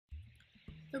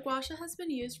The Gua Sha has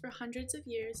been used for hundreds of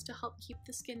years to help keep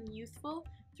the skin youthful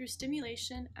through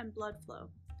stimulation and blood flow.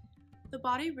 The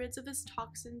body rids of its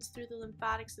toxins through the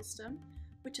lymphatic system,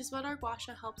 which is what our Gua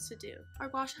Sha helps to do. Our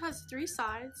Gua Sha has 3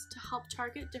 sides to help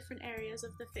target different areas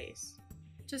of the face.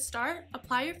 To start,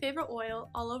 apply your favorite oil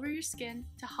all over your skin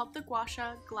to help the Gua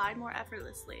Sha glide more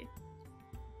effortlessly.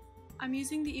 I'm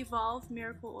using the Evolve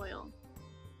Miracle Oil.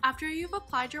 After you've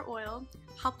applied your oil,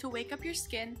 help to wake up your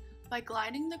skin by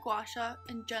gliding the Gua Sha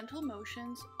in gentle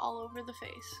motions all over the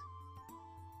face.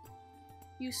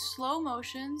 Use slow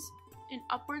motions in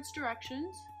upwards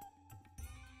directions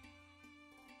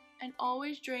and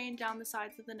always drain down the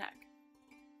sides of the neck.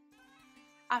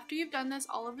 After you've done this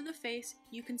all over the face,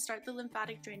 you can start the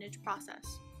lymphatic drainage process.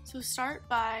 So start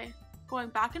by going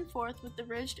back and forth with the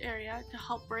ridged area to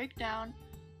help break down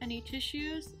any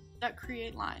tissues that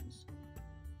create lines.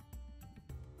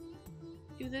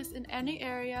 Do this in any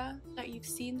area that you've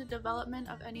seen the development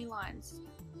of any lines.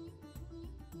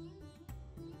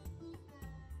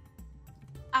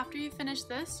 After you finish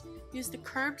this, use the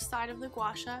curved side of the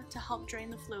Gua Sha to help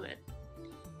drain the fluid.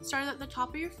 Start at the top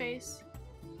of your face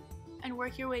and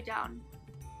work your way down.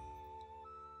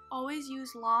 Always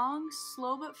use long,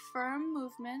 slow but firm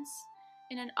movements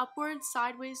in an upward,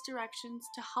 sideways directions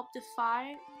to help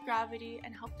defy gravity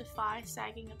and help defy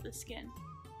sagging of the skin.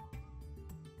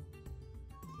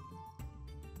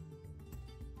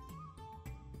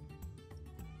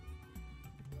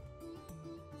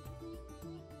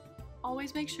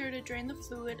 Always make sure to drain the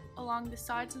fluid along the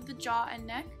sides of the jaw and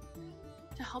neck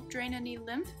to help drain any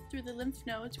lymph through the lymph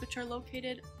nodes, which are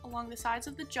located along the sides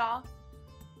of the jaw,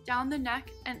 down the neck,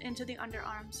 and into the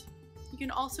underarms. You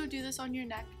can also do this on your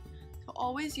neck, so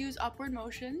always use upward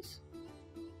motions.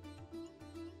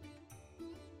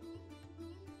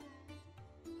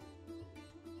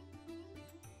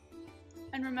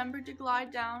 And remember to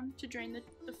glide down to drain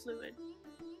the fluid.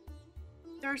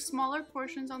 There are smaller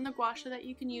portions on the Gua Sha that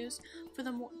you can use for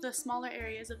the smaller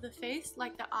areas of the face,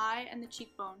 like the eye and the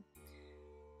cheekbone.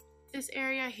 This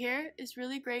area here is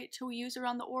really great to use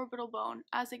around the orbital bone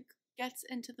as it gets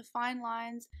into the fine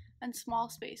lines and small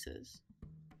spaces.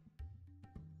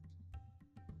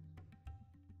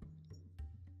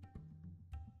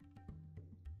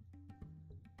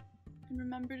 And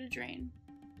remember to drain.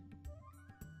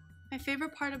 My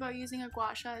favorite part about using a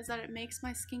Gua Sha is that it makes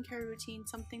my skincare routine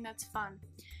something that's fun.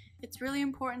 It's really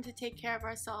important to take care of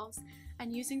ourselves,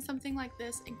 and using something like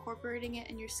this, incorporating it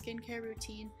in your skincare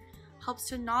routine, helps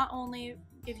to not only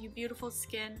give you beautiful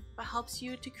skin, but helps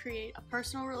you to create a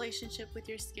personal relationship with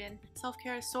your skin.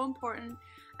 Self-care is so important,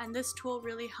 and this tool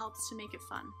really helps to make it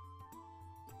fun.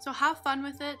 So have fun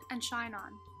with it and shine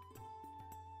on.